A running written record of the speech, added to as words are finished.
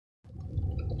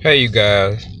Hey you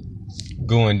guys,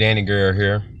 Goo and Danny Girl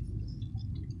here.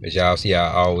 As y'all see,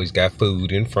 I always got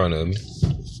food in front of me.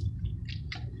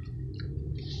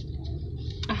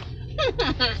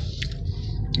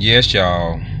 Yes,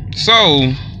 y'all.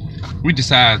 So we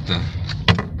decided to.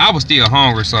 I was still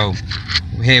hungry, so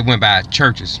we went by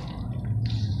Churches.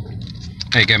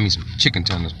 They got me some chicken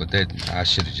tenders, but that I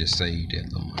should have just saved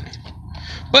that little money.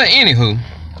 But anywho,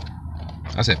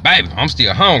 I said, baby, I'm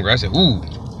still hungry. I said, ooh.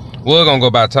 We're gonna go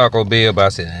by Taco Bell, but I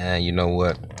said, you know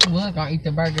what? We're gonna eat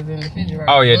the burgers in the refrigerator.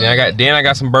 Oh yeah, then I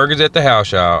got some burgers at the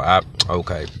house, y'all.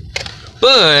 Okay,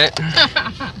 but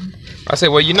I said,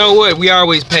 well, you know what? We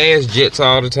always pass Jets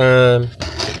all the time,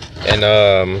 and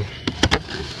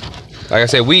like I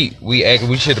said, we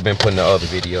should have been putting the other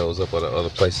videos up of the other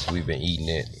places we've been eating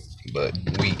at, but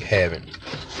we haven't.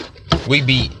 We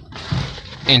be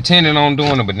intending on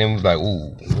doing it, but then we was like,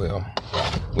 ooh, well,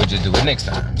 we'll just do it next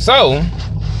time. So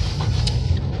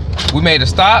we made a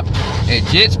stop at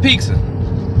Jets Pizza.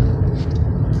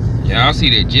 Y'all see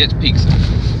that Jets Pizza.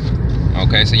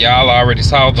 Okay, so y'all already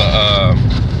saw the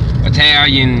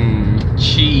Italian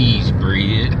cheese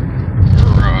bread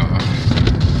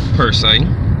per se.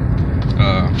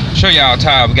 Show y'all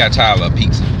Tyler. We got Tyler a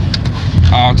pizza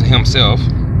all to himself.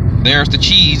 There's the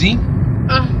cheesy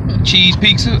cheese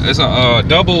pizza. It's a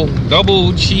double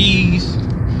cheese.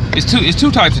 It's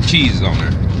two types of cheeses on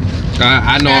there.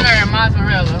 I know. Cheddar and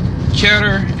mozzarella.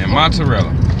 Cheddar and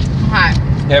mozzarella. Hot.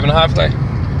 Having a hot flash?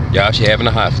 Y'all, she having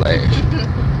a hot flash.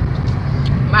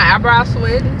 My eyebrows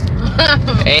sweating.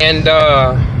 And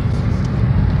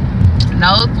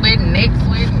nose sweating, neck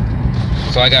sweating.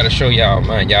 so I gotta show y'all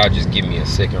mine. Y'all just give me a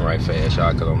second right fast,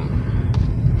 y'all, cause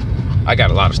I got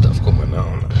a lot of stuff going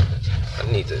on. I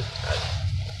need to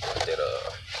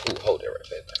hold that right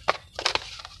there.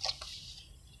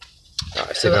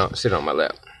 Alright, sit on my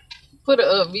lap. Put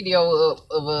a video up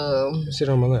of Sit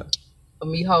on my lap. of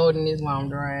me holding this while I'm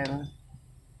driving.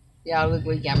 Y'all look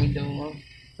what you got me doing.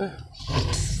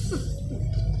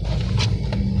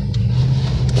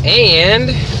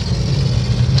 And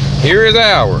here is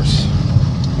ours.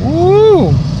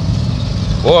 Woo!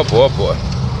 Boy.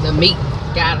 The meat.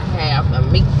 Gotta have the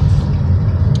meat.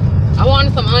 I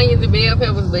wanted some onions and bell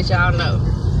peppers, but y'all know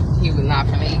he was not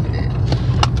gonna eat that.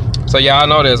 So y'all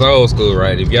know that's old school,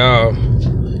 right? If y'all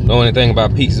know anything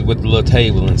about pizzas with the little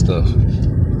table and stuff,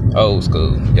 old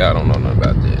school. Y'all don't know nothing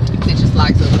about that. It's just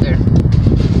like up there.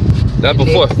 That's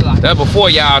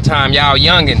before y'all time, y'all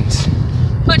youngins.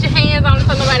 Put your hands on it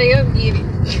so nobody else get it.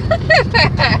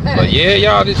 But yeah,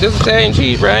 y'all, this Italian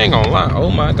cheese bread, I ain't gonna lie.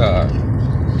 Oh my God.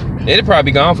 It'll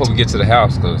probably be gone before we get to the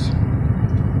house, cause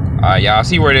y'all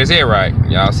see where this at, right?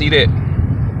 Y'all see that?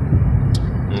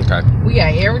 Okay. We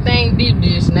got everything deep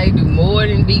dish, and they do more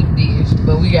than deep dish.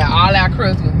 But we got all our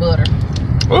crust with butter.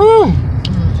 Ooh.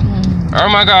 Oh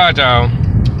my God, y'all.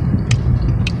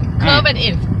 Covered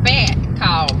in fat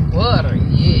called butter,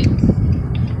 yes.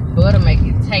 Butter make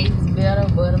it taste better.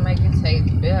 Butter make it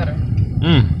taste better.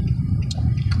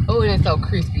 Oh, it's so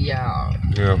crispy, y'all.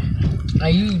 Yeah. Now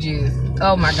you just,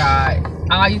 oh my God.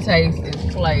 All you taste is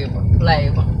flavor.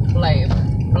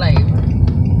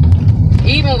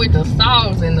 Even with the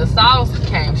sauce, and the sauce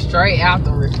came straight out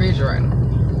the refrigerator.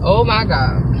 Oh my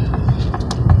God.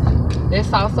 That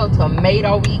sauce so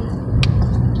tomatoey.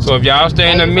 So if y'all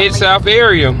stay in the Mid-South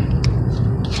area,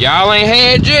 y'all ain't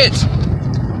had Jets,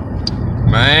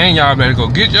 man, y'all better go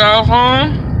get y'all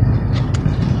home.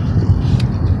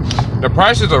 The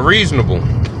prices are reasonable.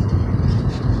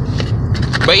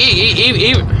 But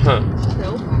even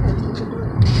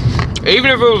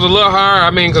if it was a little higher,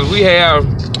 I mean, because we have,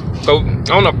 so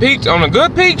on a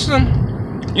good pizza,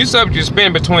 you subject to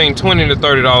spend between $20 to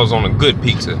 $30 on a good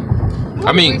pizza.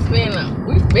 I mean,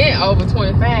 we spent over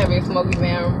 25 in Smoky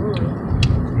Mountain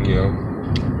Brewery. Yeah.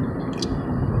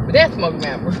 But that's Smoky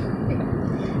Mountain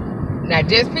Brewery. Now,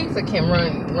 Just Pizza can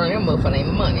run them up for their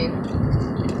money.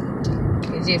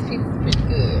 And Just Pizza's pretty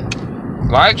good.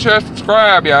 Like, share,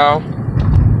 subscribe, y'all.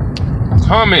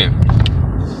 Comment.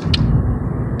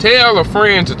 Tell a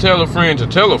friend to tell a friend to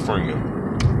tell a friend.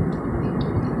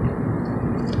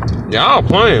 Y'all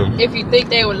playing. If you think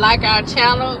they would like our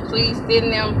channel, please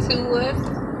send them to us.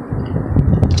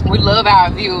 We love our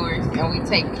viewers, and we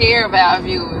take care of our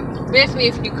viewers, especially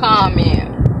if you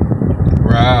comment.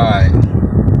 Right.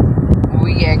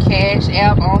 We got Cash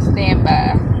App on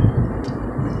standby.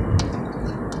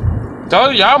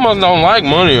 Y'all must don't like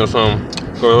money or something.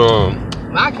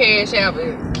 My Cash App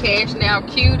is Cash Now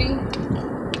Cutie.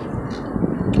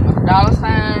 $.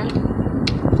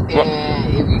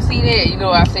 And if you see that, you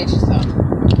know I sent you something.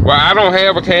 Well, I don't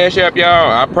have a Cash App, y'all.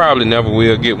 I probably never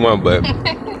will get one, but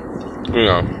you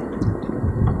know.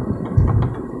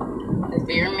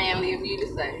 Very manly of you to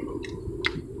say.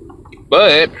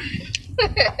 But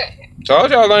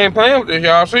told y'all I ain't playing with this,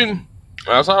 y'all. See,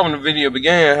 I saw when the video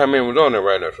began how many was on there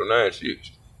right now, so now it's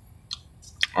 6.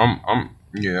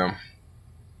 Yeah.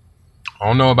 I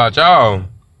don't know about y'all.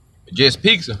 Just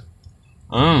pizza.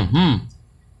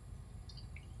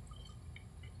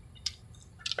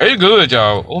 It's good,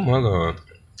 y'all. Oh my god.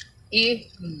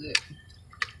 It's good.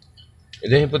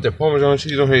 And then he put the Parmesan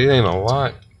cheese on here. It ain't a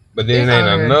lot, but then it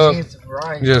ain't enough.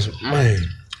 Just man.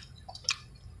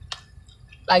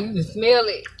 Like you can smell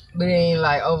it, but it ain't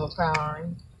like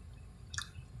overpowering.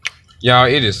 Y'all,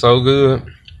 it is so good.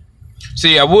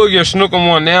 See, I would get Snookum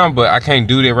one now, but I can't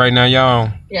do that right now,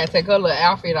 y'all. Yeah, take her little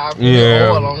outfit off, put the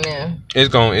oil on there.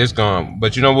 It's gone.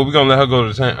 But you know what? We're gonna let her go to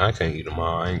the tank. I can't eat them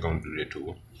all. I ain't gonna do that to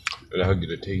her. Let her get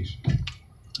a taste.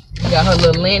 You got her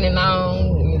little linen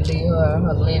on. You leave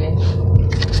her linen.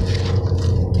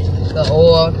 The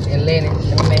oil and linen.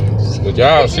 But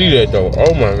y'all see that though.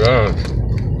 Oh my god.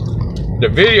 The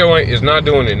video is not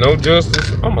doing it no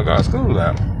justice. Oh my god, school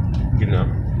out. You know.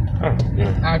 Oh,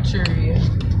 yeah. Arturia.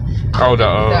 Oh, the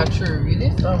Arturia.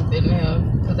 This something else.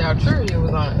 Because Arturia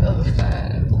was on the other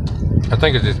side. I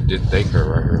think it's this daycare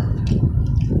right here.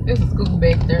 There's a school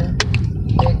back there.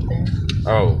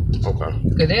 Oh, okay.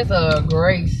 Because there's a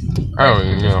Grace. Oh,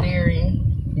 yeah.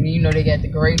 You know they got the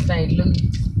Grace St. Luke's.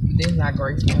 This is not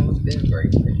Grace St. Luke's. This is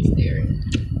Grace Presbyterian.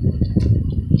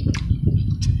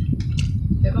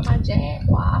 There go my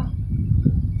Jaguar.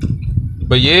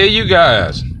 But yeah, you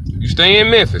guys, you stay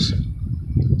in Memphis.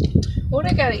 Well,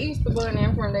 they got an Easter bunny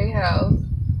in front of their house.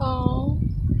 Oh,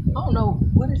 I don't know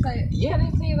what is that. Yeah, they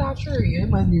say it's Arturia. It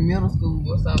must be middle school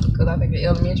or something because I think the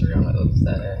elementary on the other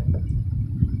side.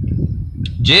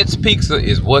 Jet's Pizza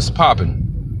is what's popping.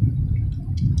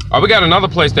 Oh, we got another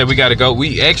place that we got to go.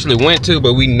 We actually went to,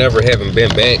 but we never haven't been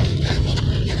back.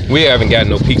 We haven't got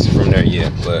no pizza from there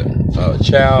yet. But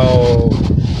Chow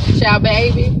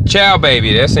Baby. Chow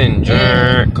Baby. That's in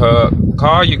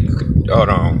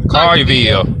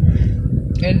Collierville.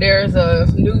 And there's a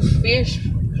new fish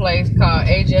place called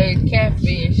AJ's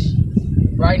Catfish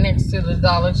right next to the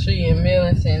Dollar Tree in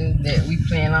Millington that we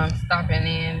plan on stopping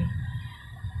in.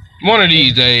 One of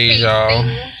these days, y'all.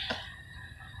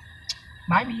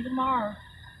 Might be tomorrow.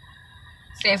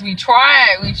 Since we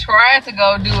tried to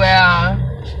go do our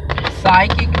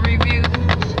psychic review.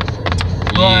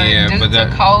 Yeah, due to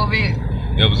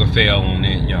COVID, it was a fail on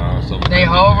it, y'all. So they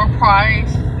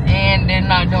overpriced and they're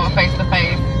not doing face to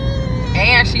face.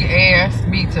 And she asked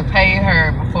me to pay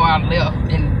her before I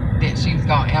left, and that she was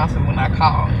gonna answer when I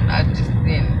called. I just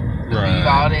didn't believe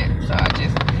all that, so I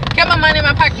just kept my money in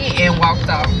my pocket and walked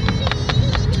off.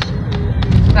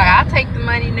 Like, I'll take the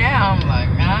money now. I'm like,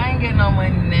 I ain't getting no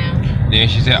money now. Then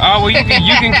she said, oh, well, you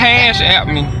can cash at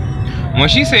me. When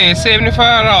she said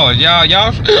 $75, y'all,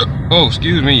 oh,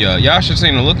 excuse me, y'all should have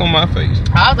seen the look on my face.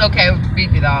 I was okay with the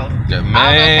 $50. Yeah,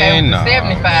 man, I was okay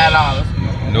with the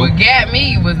 $75. Nope. What got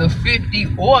me was a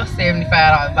 $50 or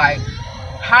 $75. Like,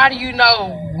 how do you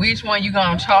know which one you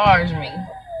gonna charge me?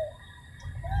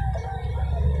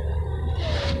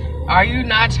 Are you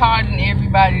not charging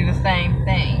everybody the same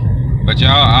thing? But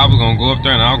y'all, I was gonna go up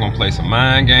there and I was gonna play some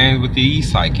mind games with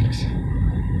these psychics.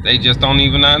 They just don't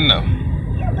even not know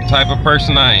the type of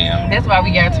person I am. That's why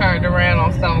we got turned around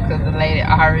on something, because the lady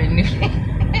already knew.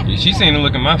 Yeah, she seen the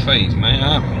look in my face, man.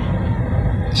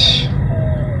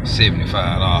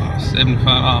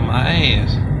 $75 my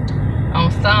ass.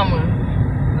 On summer,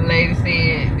 the lady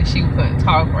said that she couldn't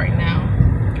talk right now.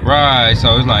 Right,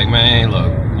 so it's like, man,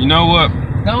 look, you know what?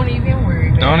 Don't even worry,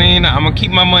 baby. I'm gonna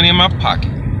keep my money in my pocket.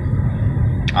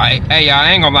 Hey,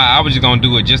 I ain't gonna lie, I was just gonna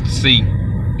do it just to see.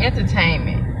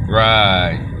 Entertainment.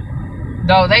 Right.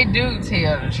 Though they do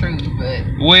tell the truth, but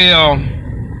well,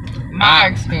 my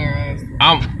experience.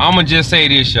 I'm gonna just say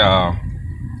this, y'all.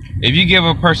 If you give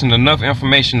a person enough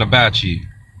information about you,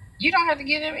 you don't have to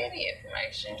give them any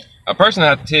information. A person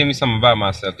have to tell me something about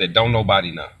myself that don't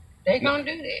nobody know. They gonna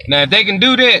do that. Now, if they can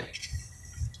do that,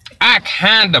 I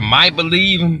kinda might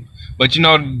believe them. But you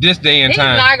know, this day and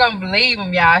time, he's not gonna believe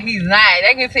him, y'all. He's not.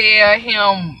 They can tell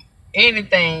him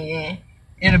anything and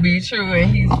it'll be true, and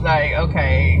he's like,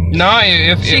 okay. No,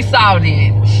 if she saw it.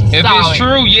 If it's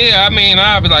true, yeah, I mean,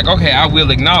 I'll be like, okay, I will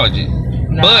acknowledge it.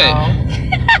 No.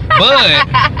 But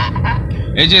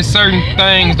it's just certain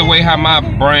things, the way how my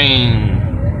brain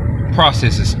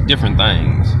processes different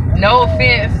things. No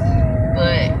offense,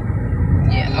 but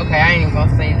yeah, okay, I ain't even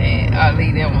gonna say that. I'll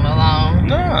leave that one alone.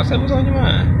 No, I said what's on your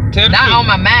mind. Tell the Not truth. on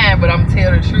my mind, but I'm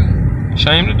tell the truth.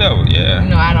 Shame the devil, yeah. You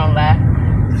know I don't lie.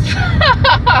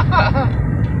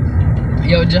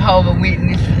 your Jehovah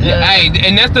Witness. Yeah, hey,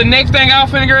 and that's the next thing I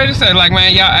was finna get ready to say. Like,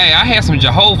 man, y'all, hey, I had some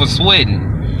Jehovah sweating.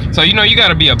 So, you know, you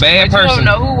gotta be a bad person. You don't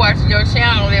know who watches your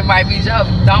channel that might be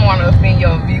Jehovah. You don't want to offend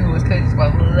your viewers because you're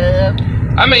supposed to love.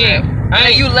 I mean,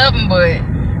 you love them, but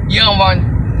you don't want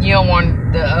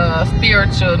the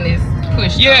spiritualness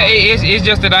pushed. Yeah, it's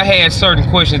just that I had certain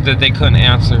questions that they couldn't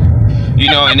answer. You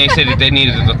know, and they said that they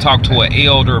needed to talk to an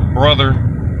elder brother.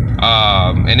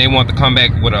 And they want to come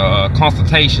back with a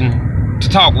consultation to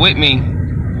talk with me.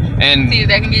 And see if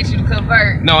they can get you to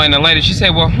convert. No, and the lady, she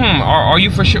said, well, are you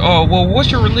for sure? Oh, well,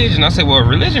 what's your religion? I said, well,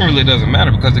 religion really doesn't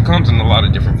matter because it comes in a lot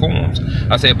of different forms.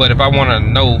 I said, but if I want to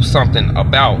know something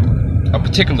about a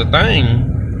particular thing,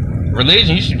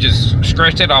 religion, you should just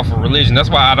scratch that off of religion. That's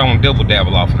why I don't double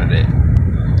dabble off of that.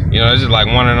 You know, it's just like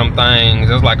one of them things.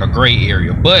 It's like a gray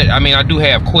area. But, I mean, I do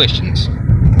have questions.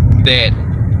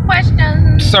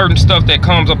 Certain stuff that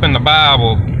comes up in the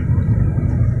Bible,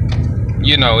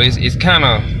 you know, it's kind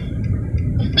of,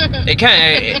 it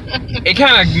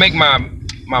kind of make my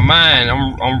mind.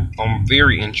 I'm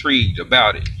very intrigued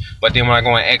about it. But then when I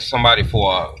go and ask somebody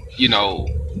for, you know,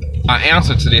 an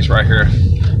answer to this right here,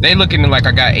 they look at me like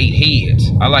I got 8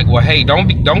 heads. I like, well, hey, don't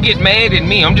get mad at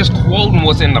me. I'm just quoting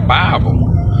what's in the Bible.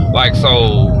 Like,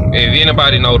 so if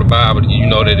anybody know the Bible, you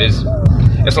know that it's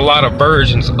a lot of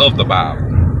versions of the Bible.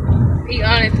 He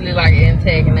honestly like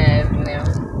antagonizing them.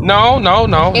 No.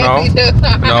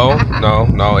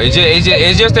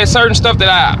 It's just that certain stuff that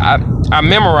I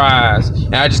memorize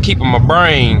and I just keep in my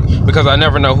brain because I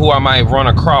never know who I might run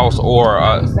across or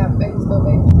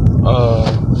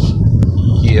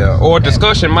or a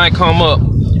discussion might come up,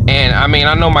 and I mean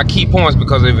I know my key points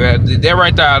because of that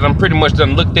right there. I'm pretty much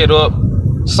done looked it up,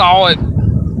 saw it.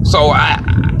 So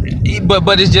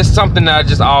but it's just something that I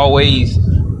just always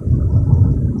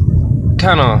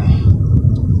kind of.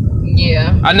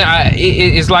 Yeah.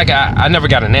 It's like I never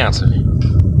got an answer.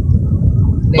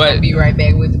 They'll be right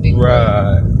back with the big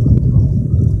right.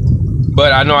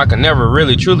 But I know I can never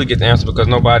really truly get the answer because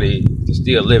nobody is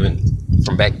still living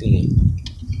from back then.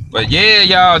 But yeah,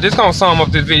 y'all, this gonna sum up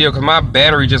this video because my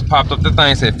battery just popped up. The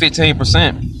thing said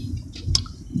 15%.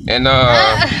 And oh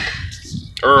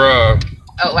wow.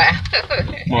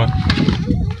 What?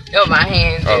 Oh, my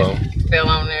hand just fell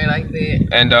on there like that.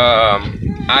 And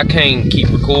I can't keep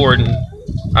recording.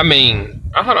 I mean,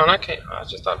 hold on, I can't. I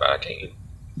just thought about it, I can't.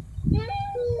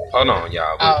 Hold on,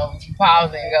 y'all. Oh,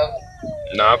 pause and go.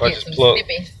 Nah, if I just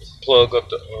plug up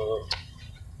the.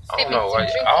 I don't know. Like,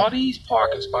 all these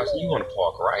parking spots, you want to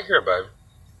park right here, baby.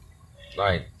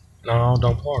 Like, no,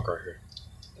 don't park right here.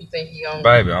 You think you gonna?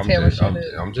 Baby,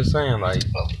 I'm just saying, like.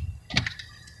 Oh.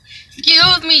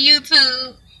 Excuse me,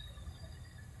 YouTube.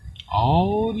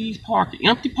 All these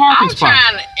empty parking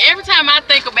spots. Every time I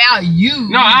think about you.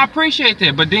 No, I appreciate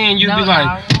that, but then you'd be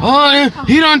like, oh,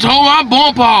 he done told my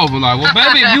bump off. Like, well,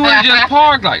 baby, if you would just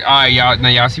parked, like, all right, y'all, now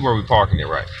y'all see where we parking it,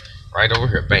 right? Right over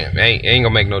here, bam. Ain't gonna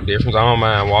make no difference. I don't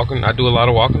mind walking. I do a lot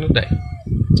of walking today.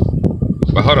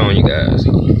 But hold on, you guys.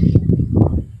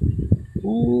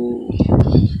 Ooh, I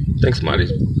think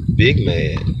somebody's big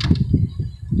mad.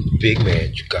 Big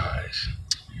mad, you guys.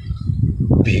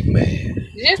 Big mad.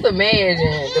 Just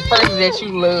imagine the person that you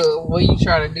love when you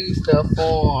try to do stuff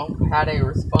for them, how they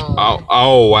respond.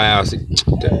 Oh wow. See,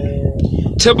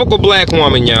 typical black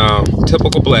woman, y'all.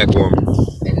 Typical black woman.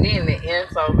 And then the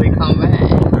insults they come behind.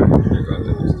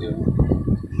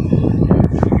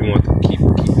 You want to keep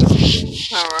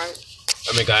that. Alright.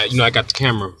 I mean, I got the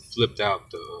camera flipped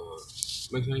out.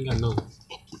 Make sure I ain't got no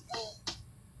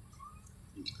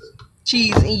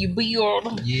cheese in your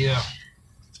beard. Yeah.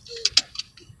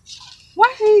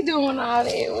 Why she doing all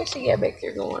that? What she got back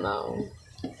there going on?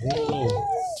 Whoa.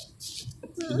 She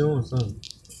doing something.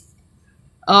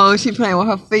 Oh, she playing with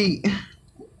her feet.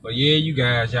 But yeah, you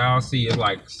guys, y'all see it's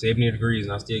like 70 degrees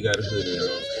and I still got a hoodie on.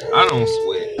 I don't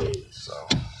sweat, so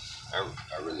I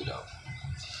really don't.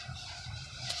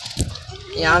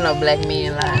 Y'all know black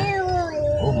men lie.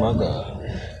 Oh my God.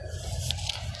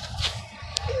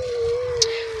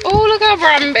 Oh, look how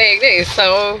Robin bag. That is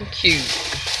so cute.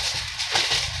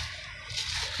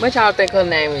 What y'all think her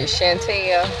name is?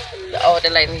 Chantel? The older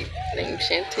lady named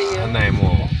Chantel? Her name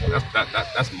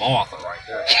that's Martha right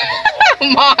there.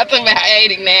 Martha about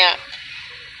 80 now.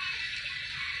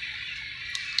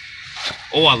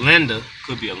 Or Linda.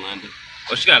 Could be a Linda.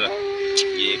 But she got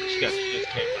she just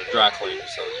came from the dry cleaner,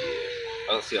 so yeah.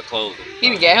 I don't see her clothes. He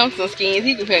done got him some skins.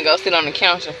 He can go sit on the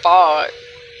couch and fart.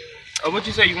 Oh, what'd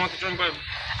you say you want to drink, baby?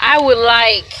 I would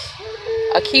like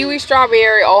a kiwi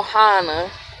strawberry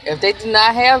ohana. If they do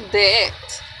not have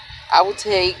that, I would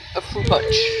take a fruit punch.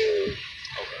 Okay.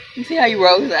 You see how you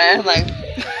roll his eyes like?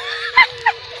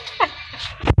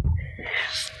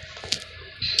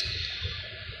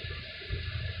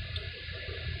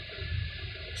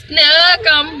 Look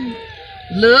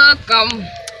 'em.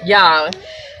 Y'all,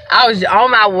 I was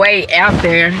on my way out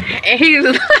there, and he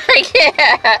was like,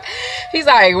 yeah. He's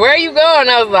like, where are you going?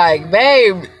 I was like,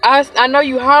 babe, I know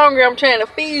you hungry. I'm trying to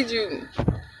feed you.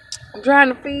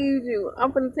 I'm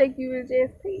gonna take you to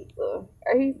Just Pizza.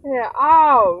 And he said,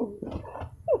 oh.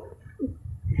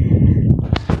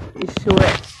 It's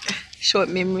short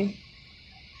memory.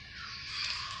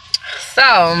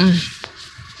 So,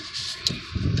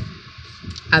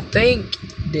 I think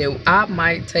that I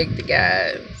might take the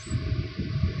guys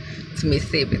to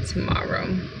Mississippi tomorrow.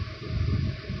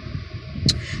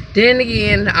 Then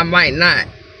again, I might not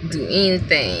do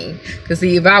anything. Cause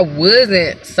see, if I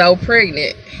wasn't so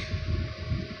pregnant,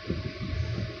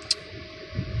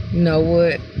 you know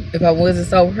what? If I wasn't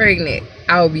so pregnant,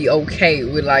 I would be okay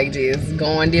with like just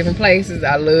going different places.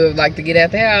 I love like to get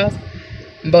out the house,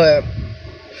 but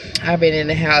I've been in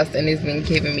the house and it's been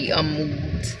giving me a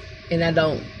mood, and I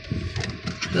don't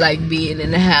like being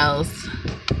in the house.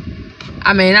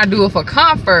 I mean, I do it for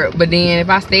comfort, but then if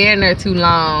I stay in there too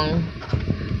long,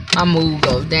 my mood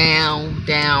goes down,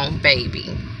 down, baby.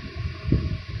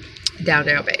 Down,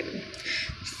 down, baby.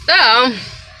 So,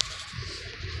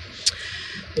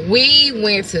 we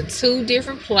went to 2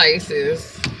 different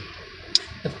places.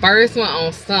 The first one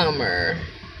on Summer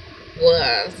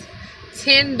was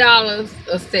 $10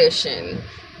 a session.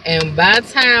 And by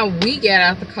the time we got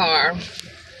out the car,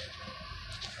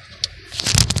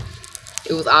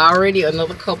 it was already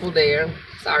another couple there.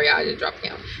 Sorry, I just dropped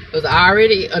down. It was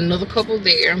already another couple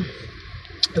there.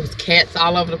 It was cats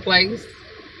all over the place.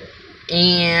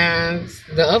 And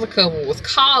the other couple was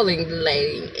calling the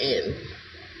lady, and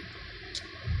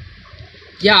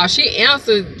y'all, she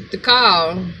answered the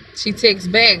call. She texts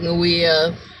back, and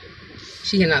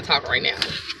she cannot talk right now.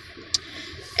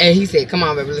 And he said, come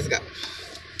on, baby, let's go.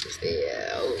 I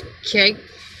said, okay.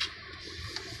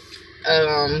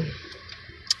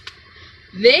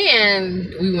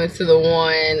 Then we went to the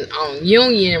one on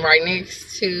Union right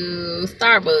next to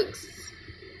Starbucks.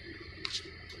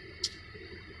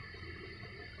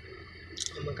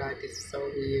 Oh my God, this is so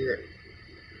weird.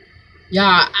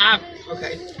 Y'all,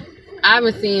 I've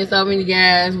been seeing so many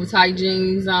guys with tight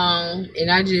jeans on,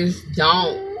 and I just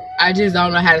don't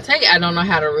know how to take it. I don't know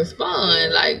how to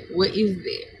respond. Like, what is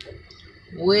that?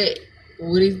 What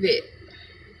is that?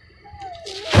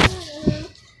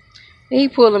 He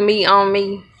pulling meat on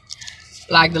me.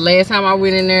 Like the last time I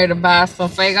went in there to buy some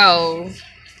Fagos,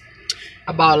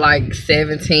 I bought like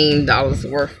 $17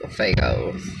 worth of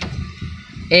Fagos.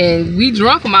 And we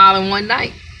drunk them all in one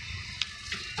night.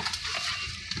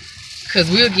 Cause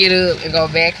we'll get up and go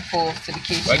back and forth to the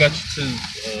kitchen. Well, I got you 2.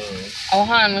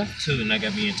 Ohana. 2, and I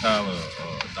got me and Tyler,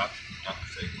 Dr.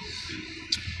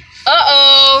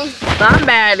 Fagos.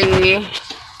 Somebody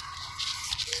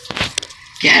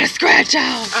got a scratch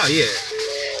off. Oh yeah.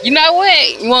 You know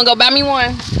what? You wanna go buy me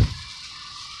one?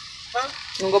 Huh?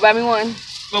 You wanna go buy me one?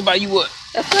 Go buy you what?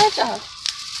 A scratch off.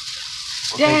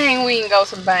 Okay. Dang, we can go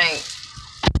to the bank.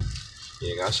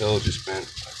 Yeah, I showed you spent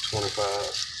like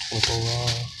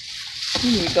 $24.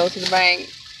 You need to go to the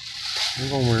bank. I'm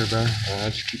gonna worry about it. I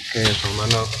just keep cash on my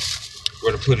know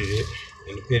where to put it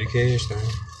in the petty cash thing.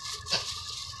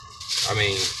 I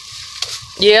mean,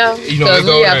 yeah, you know, because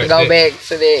we have to go back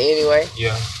to that anyway.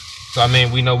 Yeah. So I mean,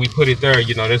 we know we put it there.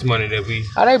 You know, that's money that we.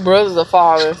 Are they brothers or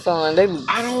father and son? They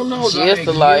I don't know. Just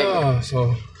alike. Yeah,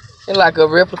 so they're like a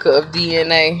replica of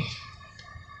DNA.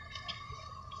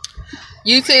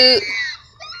 YouTube.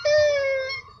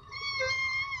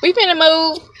 We finna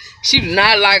move. She do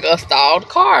not like a stalled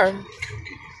car.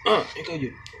 There go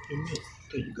your milk.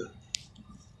 There you go.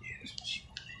 Yeah, that's what she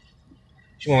wanted.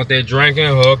 She want that drink in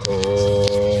her car.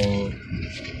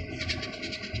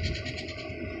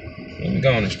 Let me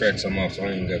go on and scratch some off so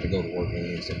I ain't got to go to work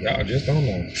and say, y'all just don't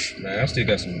know. Man, I still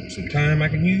got some time I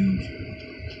can use.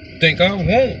 Think I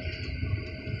won't.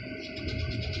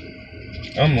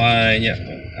 I'm lying, yeah.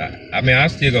 I mean, I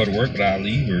still go to work, but I'll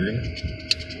leave early.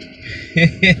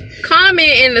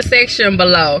 Comment in the section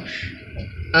below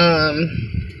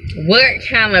what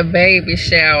kind of baby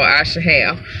shower I should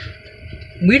have.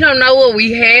 We don't know what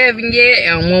we have yet,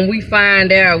 and when we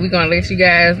find out, we're gonna let you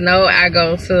guys know. I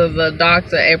go to the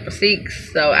doctor April 6th,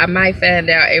 so I might find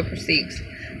out April 6th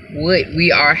what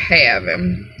we are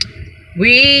having.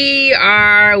 We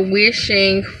are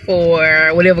wishing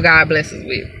for whatever God blesses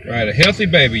with. Right, a healthy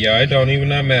baby, y'all. It don't even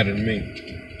not matter to me.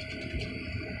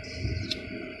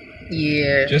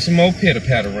 Yeah. Just some old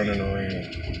pitter-patter running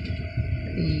around.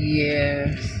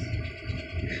 Yes.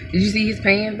 Did you see his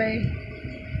pants, babe?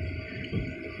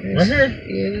 Right here?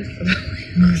 Yes.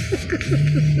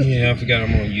 Yeah, I forgot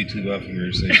I'm on YouTube. I forgot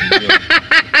to say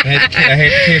I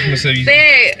had to catch myself.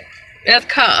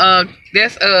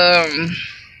 That's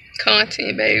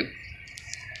content, babe.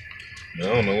 I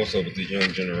don't know what's up with the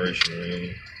young generation,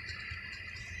 man.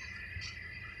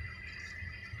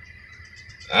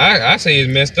 I say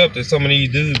it's messed up that some of these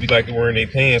dudes be like wearing their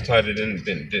pants tighter than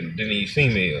these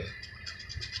females.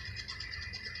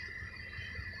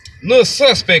 Little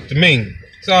suspect to me.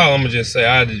 That's all I'm gonna just say.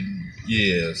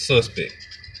 Yeah, suspect.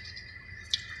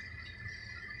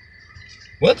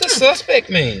 What does suspect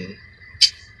mean?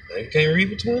 I can't read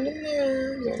between the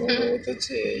lines. I don't know what to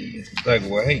tell you. Like,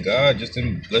 well, hey, God just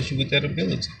didn't bless you with that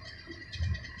ability.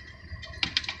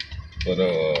 But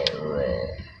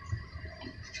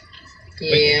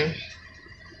yeah.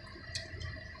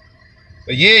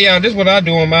 But yeah, y'all, this is what I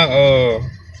do on my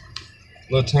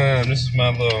little time. This is my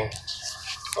little.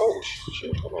 Oh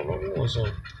shit! Hold on, let me want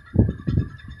some.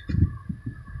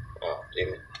 Oh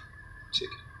damn it!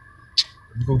 Ticket.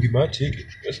 Let me go get my ticket.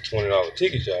 That's a $20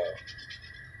 ticket, y'all.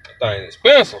 That thing is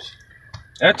expensive.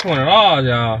 That's $20,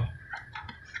 y'all.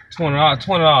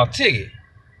 $20 ticket.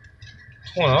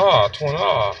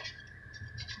 $20.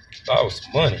 That was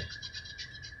some money.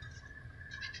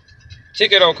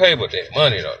 Ticket okay, but that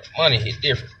money though, the money hit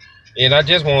different. And I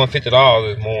just won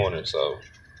 $50 this morning, so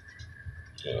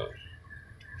you know,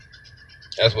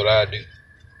 that's what I do.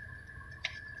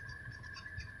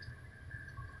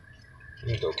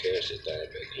 Let me go cash this thing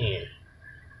back in.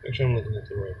 Make sure I'm looking at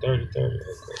the right 30. Okay.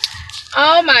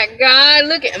 Oh my God!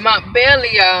 Look at my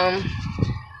belly,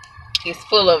 It's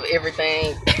full of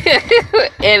everything,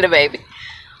 and the baby.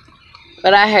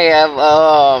 But I have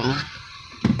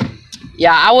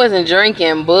yeah, I wasn't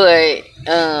drinking, but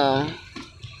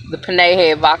the Panay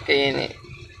had vodka in it.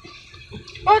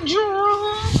 A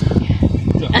drunk.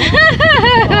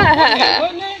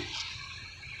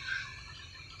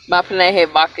 My Panay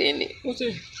had vodka in it. What's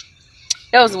it?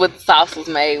 That was what the sauce was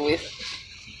made with.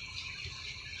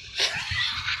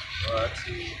 Oh, I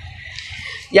see.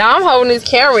 Y'all, I'm holding this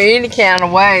camera any kind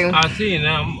of way. I see it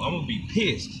now. I'm gonna be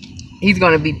pissed. He's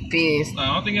gonna be pissed.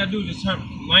 All thing I do is just turn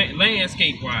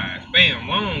landscape wise. Bam,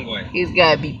 long way. He's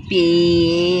gotta be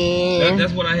pissed.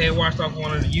 That's what I had watched off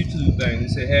one of the YouTube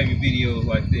things. They said have your videos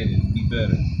like that and be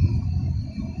better.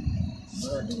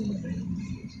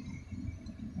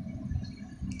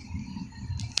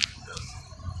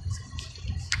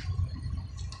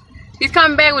 He's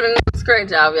coming back with another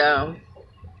scratch off, y'all.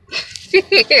 You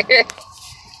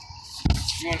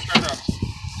want to start off?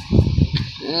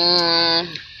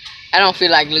 I don't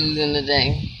feel like losing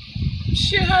today.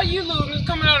 Shit, how you lose? It's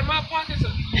coming out of my pocket. So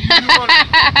I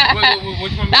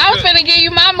was finna give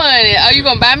you my money. Are you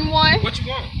gonna buy me one? What you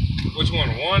want? What you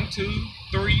want? 1, 2,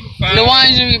 3, 5? The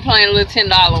ones you be playing, a little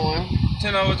 $10 one.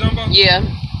 $10 jumbo? Yeah.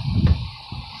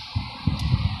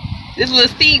 This was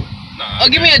steep. Nah. Oh,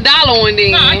 give me a $1 one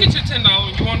then. Nah, I get you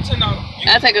 $10. You want $10?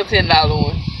 I'll take a $10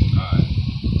 one. Alright.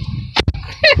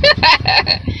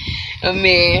 A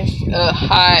mess. A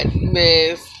hot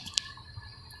mess.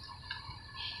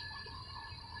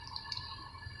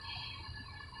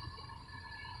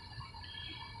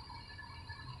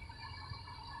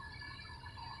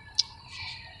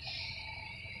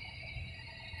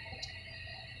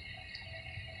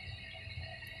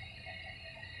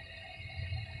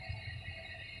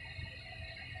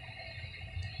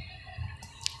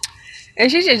 And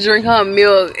she just drink her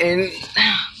milk and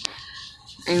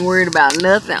ain't worried about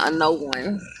nothing or no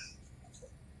one.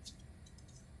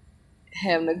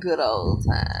 Having a good old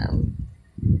time.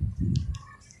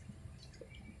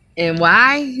 And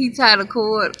why he tied the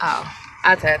cord? Oh,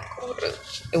 I tied the cord up.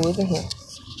 It wasn't him.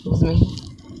 It was me.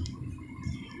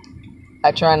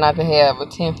 I try not to have a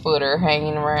 10-footer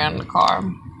hanging around the car.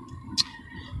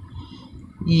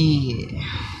 Yeah.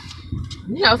 You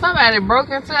know, somebody broke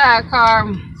into our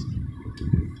car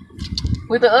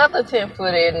with the other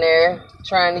 10-footer in there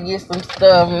trying to get some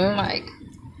stuff. And I'm like,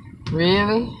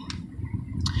 really?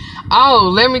 Oh,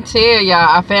 let me tell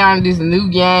y'all, I found this new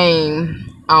game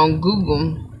on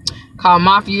Google called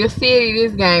Mafia City.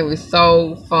 This game is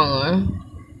so fun.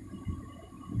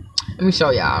 Let me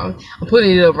show y'all. I'm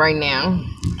putting it up right now.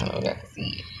 Oh, I can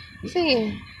see it. You see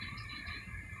it?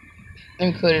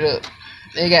 Let me put it up.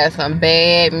 They got some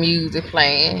bad music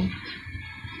playing.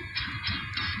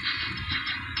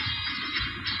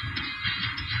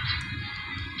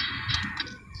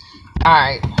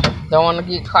 Alright, don't want to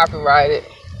get copyrighted.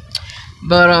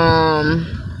 But,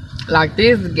 like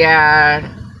this guy,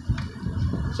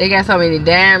 they got so many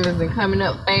diamonds and coming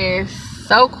up fast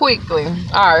so quickly.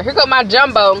 Alright, here go my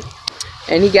jumbo.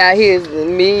 And he got his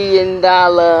 $1 million,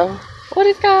 what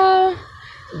is it called?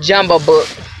 Jumbo book.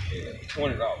 Yeah,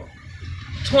 $20.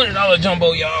 $20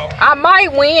 jumbo, y'all. I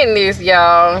might win this,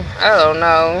 y'all. I don't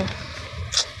know.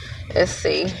 Let's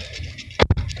see.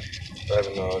 I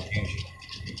don't know.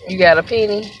 You got a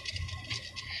penny?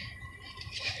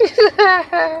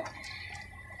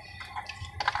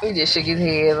 He just shook his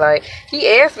head like he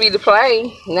asked me to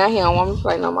play. Now he don't want me to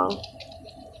play no more.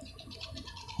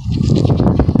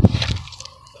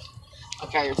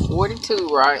 Okay, 42,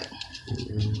 right?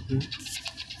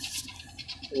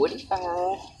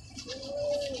 45.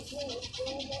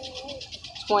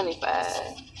 25.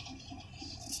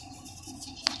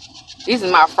 This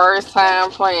is my first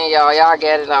time playing, y'all. Y'all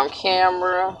got it on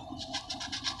camera.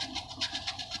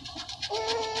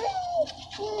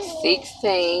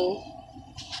 16.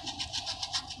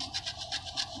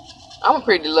 I'm a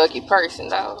pretty lucky person,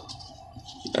 though.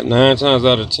 9 times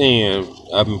out of 10,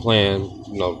 I've been playing,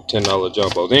 you know, $10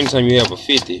 jumbos. Anytime you have a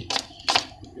 50,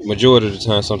 majority of the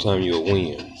time, sometimes you'll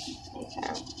win.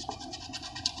 Okay.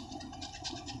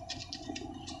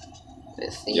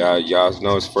 Let's see. Y'all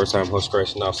know it's the first time her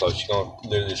scratching off, so she's gonna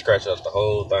literally scratch out the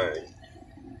whole thing.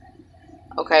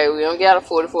 Okay, we don't got a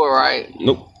 44, right?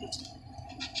 Nope.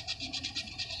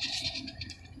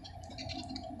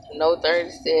 No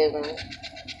 37.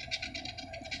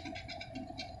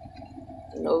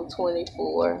 No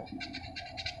 24.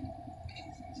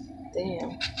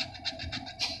 Damn.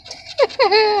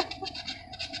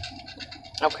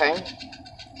 Okay.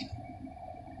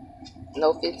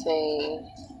 No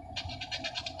 15.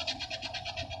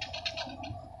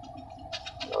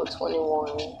 No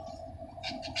 21.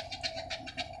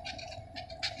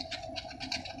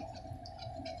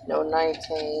 No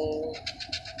 19.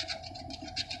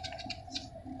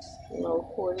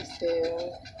 No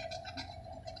 47.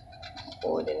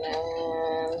 49.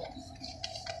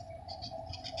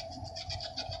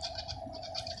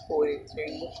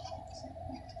 43.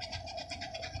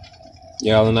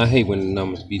 Y'all, and I hate when the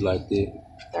numbers be like that.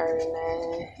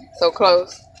 39. So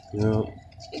close. Yeah.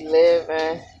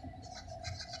 11.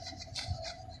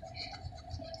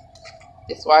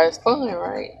 That's why it's fun,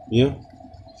 right? Yeah.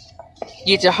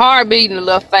 Get your heart beating a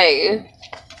little fast.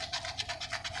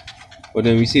 But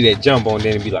then we see that jumbo, and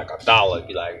then it'd be like $1. It'd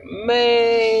be like,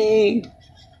 man.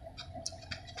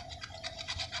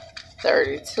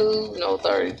 32. No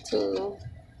 32.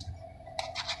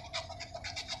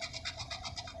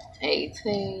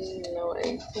 18. No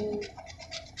 18.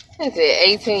 That's it.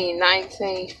 18,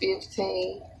 19,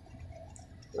 15.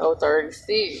 No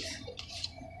 36.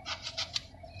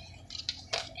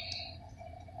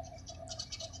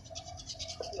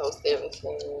 No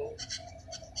 17.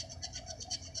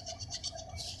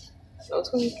 No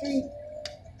 23.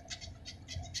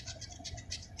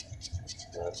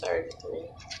 No 33.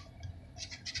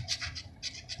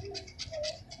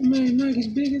 Man, like as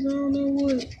big as I don't know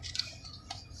what.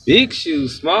 Big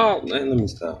shoes, small. Man, let me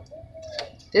stop.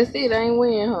 That's it. I ain't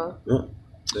win, huh? Yeah,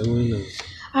 that we know.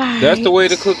 Right. That's the way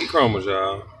the cookie crumbles,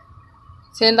 y'all.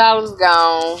 $10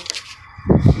 gone.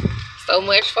 So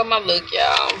much for my look,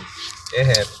 y'all. It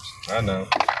happens. I know.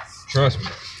 Trust me.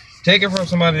 Take it from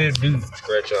somebody that do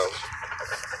scratch off.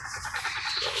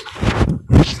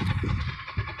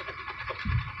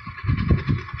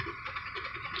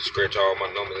 Scratch all my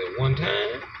numbers at one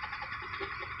time.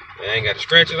 I ain't got to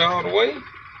scratch it all the way.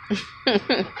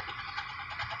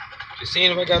 Just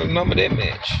seeing if I got a number that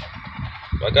match.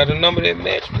 If I got a number that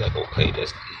match, be like, okay,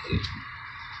 that's good.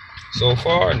 So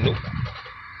far, nope.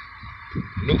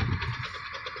 Nope.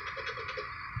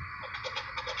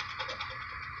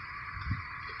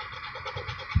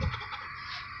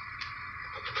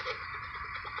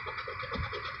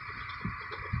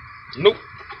 Nope.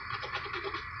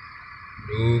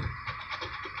 Nope.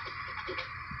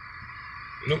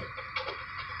 Nope.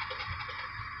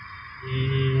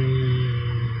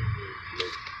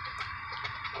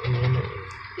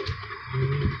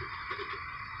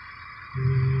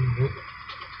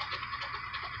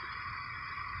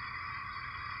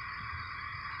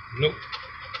 Nope.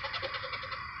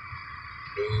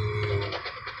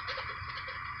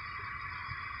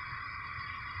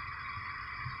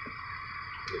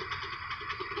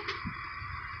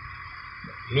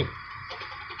 Nope.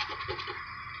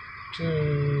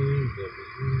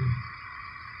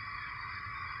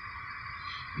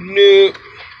 Nope.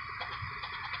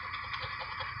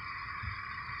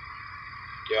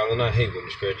 Y'all, and I hate when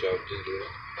the scratch off do that.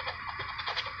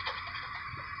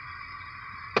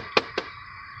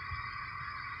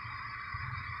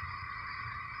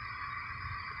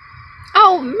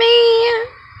 Oh man.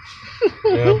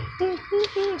 Yeah.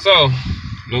 So,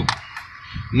 nope.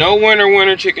 No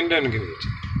winner chicken dinner. Give it.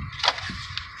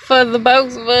 For the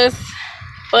both of us,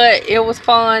 but it was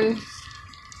fun.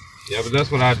 Yeah, but that's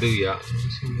what I do, y'all.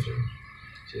 some of them.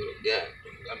 See what I got.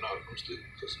 I know I'm still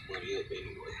put some money up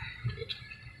anyway.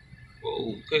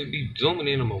 Whoa, could be zooming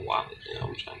in on my wallet. Now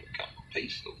I'm trying to count my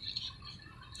pesos.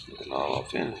 Looking all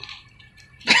off in.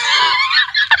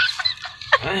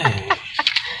 Dang.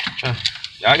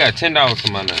 I got $10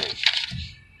 to my name.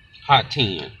 Hot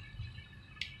 10.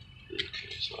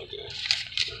 Okay, so I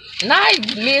got. Nice,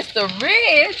 Mr.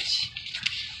 Rich.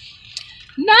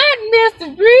 Not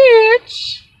Mr.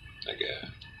 Rich. I got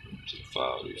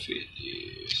 40,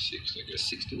 50, 60. I got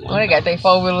 61. Oh, they got their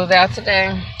 4-wheelers out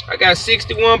today. I got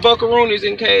 61 buckaroonies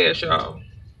in cash, y'all.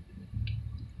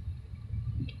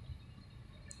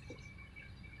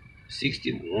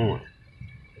 61.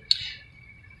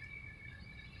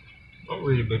 I'm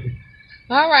ready, baby.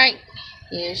 All right.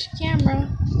 Here's your camera.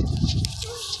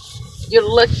 You're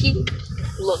lucky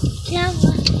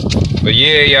camera. But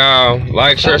yeah, y'all,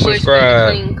 like, share,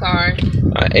 subscribe. Clean car.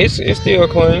 It's still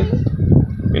clean.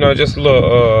 You know, just a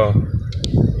little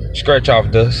scratch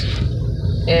off dust.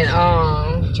 And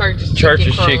Church's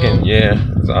chicken. Yeah,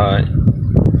 it's alright.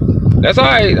 That's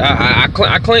alright. I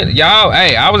cleaned y'all.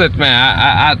 Hey, I was at man.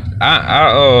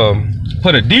 I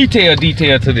put a detail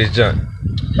to this junk.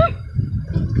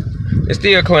 It's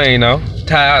still clean though.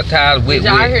 Tied with. Did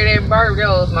y'all hear that burp? That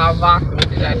was my vodka.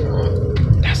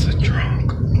 That's a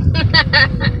drunk.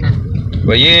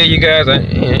 But yeah, you guys, I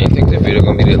didn't think this video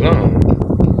gonna be that long.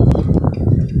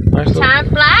 Nice Time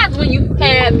flies when you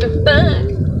have the fun.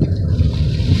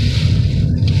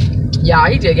 Y'all,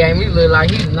 he just gave me look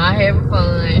like he's not having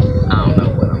fun. I don't know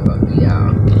what I'm gonna do,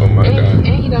 y'all. Oh my God. And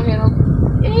he don't have no,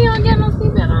 he don't got no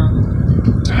seatbelt on.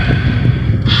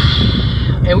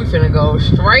 And we finna go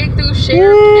straight through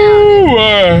Sheriff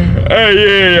County. Hey,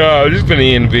 yeah, y'all. Just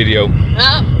finna end the video.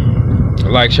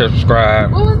 Like, share,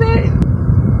 subscribe. What was that?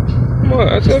 What?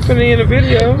 I said finna end the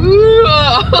video.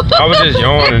 I was just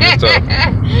yawning and stuff.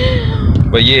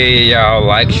 But yeah, y'all.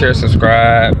 Like, share,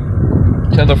 subscribe.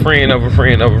 Tell a friend of a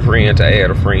friend of a friend to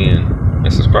add a friend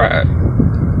and subscribe.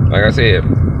 Like I said,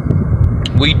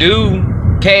 we do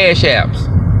cash apps.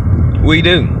 We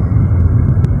do.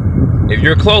 If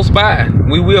you're close by,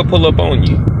 we will pull up on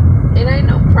you. It ain't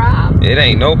no problem. It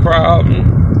ain't no problem.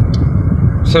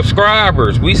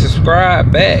 Subscribers, we subscribe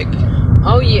back.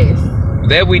 Oh yes.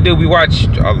 That we do. We watch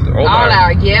all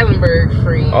our Gallenberg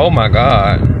friends. Oh my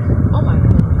God. Oh my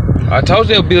God. I told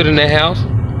you they were building that house.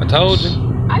 I told you.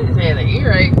 I just had an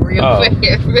earache real fast.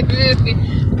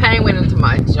 Pain went into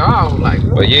my jaw. Like.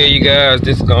 But yeah, you guys,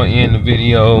 this is gonna end the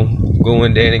video.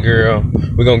 Going Danny girl.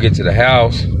 We're gonna get to the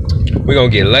house. We're gonna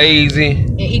get lazy.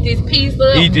 And eat this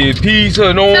pizza. Eat this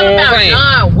pizza. No Tell about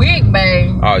John Wick,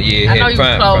 babe. Oh yeah. I know you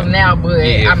closing out, but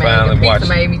yeah, I mean the pizza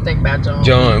made me think about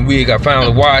John Wick. I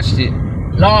finally watched it.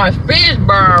 Lawrence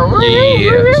Fishburne.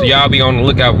 Yeah. So y'all be on the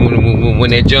lookout when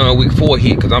that John Wick 4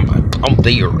 hit, cause I'm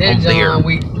there. That John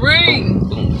Wick 3.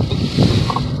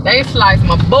 They sliced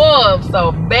my bulb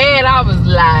so bad. I was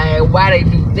like, why they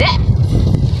do that?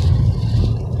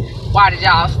 Why did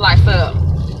y'all slice up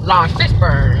Lawrence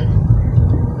Fishburne?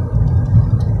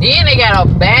 Then they got a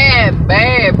bad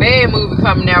movie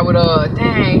coming out with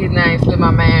dang, his name slipped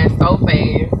my mind so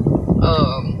fast.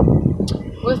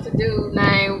 What's the dude's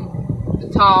name? The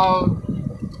tall,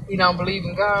 he don't believe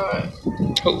in God.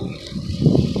 Who?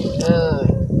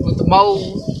 With the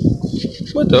moles.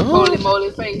 What the hell? Holy moly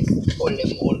face. Holy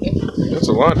moly. That's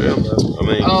a lot of them, though. I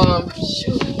mean.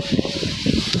 Shoot.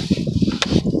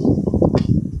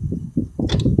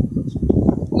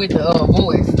 With the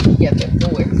voice. He got that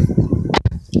voice.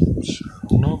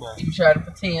 Nobody. You try to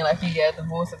pretend like he got the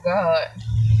voice of God.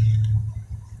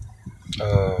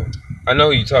 I know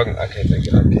who you talking. I can't think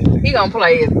of it. He gonna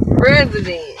play as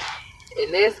president,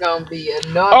 and that's gonna be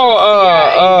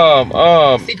another.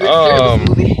 Secret Service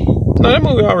movie. No, that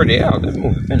movie already out. That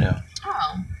movie been out.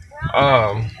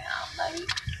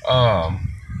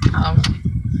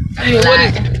 Hey, what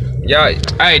is y'all?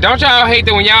 Hey, don't y'all hate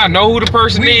that when y'all know who the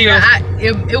person is?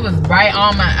 It was right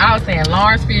on my. I was saying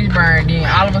Lawrence Fishburne. Then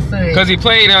all of a sudden, because he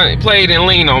played and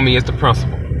Lean on Me as the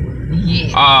principal.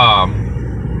 Yeah.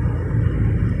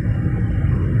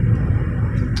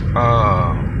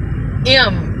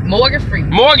 Morgan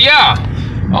Freeman. Yeah.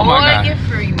 Oh my God. Morgan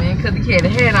Freeman, because he had a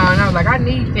hat on. I was like, I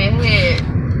need that hat.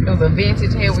 It was a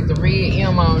vintage hat with the red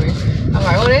M on it. I was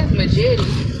like, oh, that's majestic.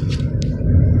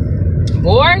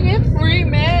 Morgan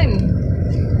Freeman.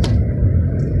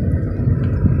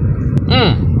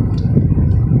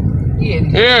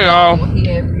 Yeah, y'all.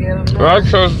 Like,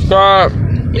 subscribe.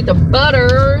 With the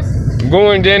butters.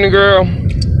 Going Danny girl.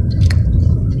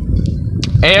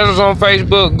 Add us on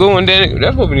Facebook. Going Danny.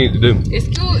 That's what we need to do.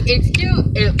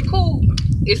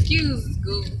 Excuse.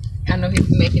 I know he's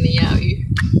making it out here.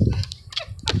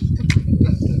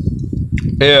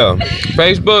 Yeah.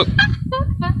 Facebook.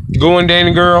 Going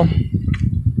Danny Girl.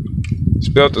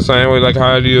 Spelled the same way like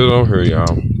how it is on her,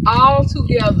 y'all. All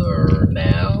together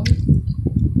now.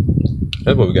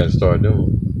 That's what we got to start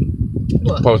doing.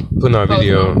 What? Putting our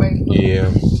video. Yeah.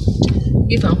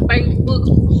 Get some Facebook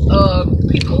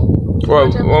people.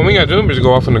 Well, we got to do is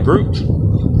go off in the groups.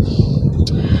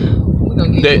 We're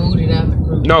gonna get booted out the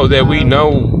group. No, that we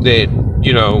know that,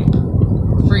 you know.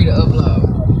 Free to upload.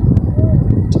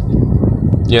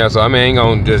 Yeah, so I mean, I ain't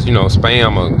gonna just, you know,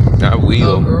 spam or I will.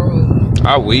 Oh, girl.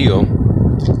 I will.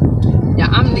 Yeah,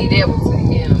 I'm the devil to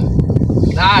him.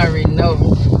 I already know.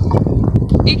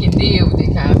 He can deal with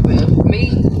it kind of stuff.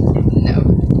 Me? No.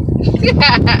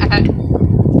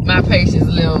 My patience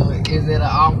level is at an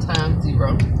all-time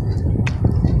 0.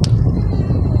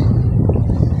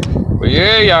 But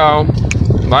yeah, y'all.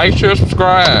 Like, share,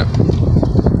 subscribe.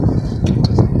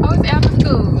 Oh, it's after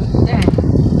school. Dang.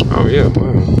 Oh, yeah.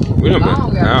 Wow. We done been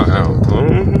out.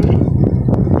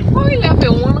 Oh, he left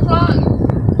at 1 o'clock.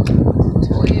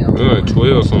 12.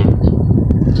 12 something.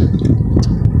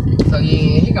 So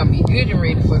yeah, he gonna be good and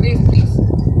ready for this piece.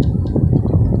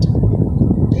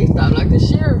 He sound like the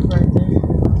sheriff right there.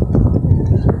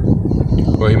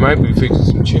 Well, he might be fixing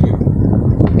some chicken.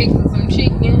 Fixing some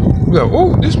chicken. Yeah,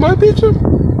 oh, this my pizza?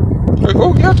 Like,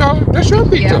 oh, yeah, y'all, that's your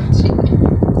pizza. Yeah,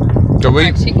 chicken. So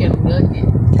we Chicken nugget.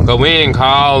 go in,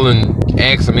 call, and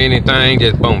ask them anything,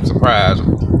 just boom, surprise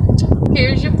them.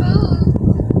 Here's your food.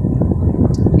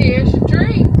 Here's your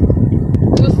drink.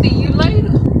 We'll see you later.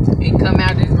 And come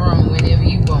out this room whenever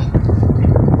you want.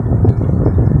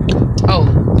 Oh,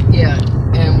 yeah.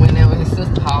 And whenever his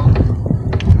sister holler.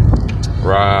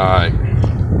 Right.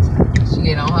 She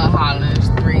get on her hollering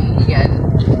screen. You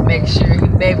gotta make sure his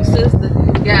baby sister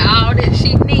got all that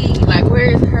she needs. Like,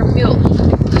 where's her milk?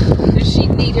 Does she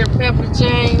need her pepper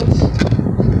changed?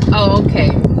 Oh,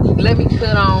 okay. Let me put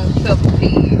on Peppa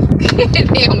Pig. And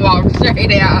then walk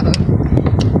straight out.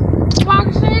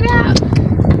 Walk straight out.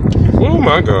 Oh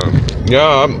my God.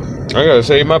 Yeah, I gotta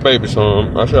save my baby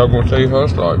some. I said I'm gonna save her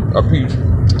a piece.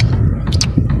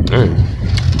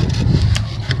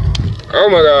 Oh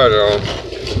my God, y'all.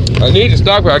 I need to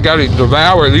stop. I gotta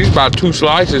devour at least about 2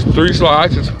 slices, 3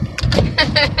 slices.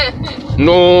 You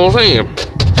know what I'm saying?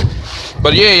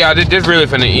 But yeah, y'all, this really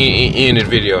finna end this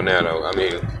video now, though. I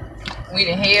mean, we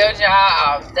done held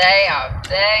y'all all day.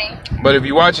 but if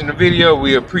you're watching the video,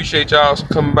 we appreciate y'all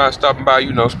coming by, stopping by,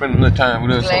 you know, spending a little time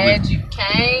with us. Glad you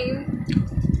came.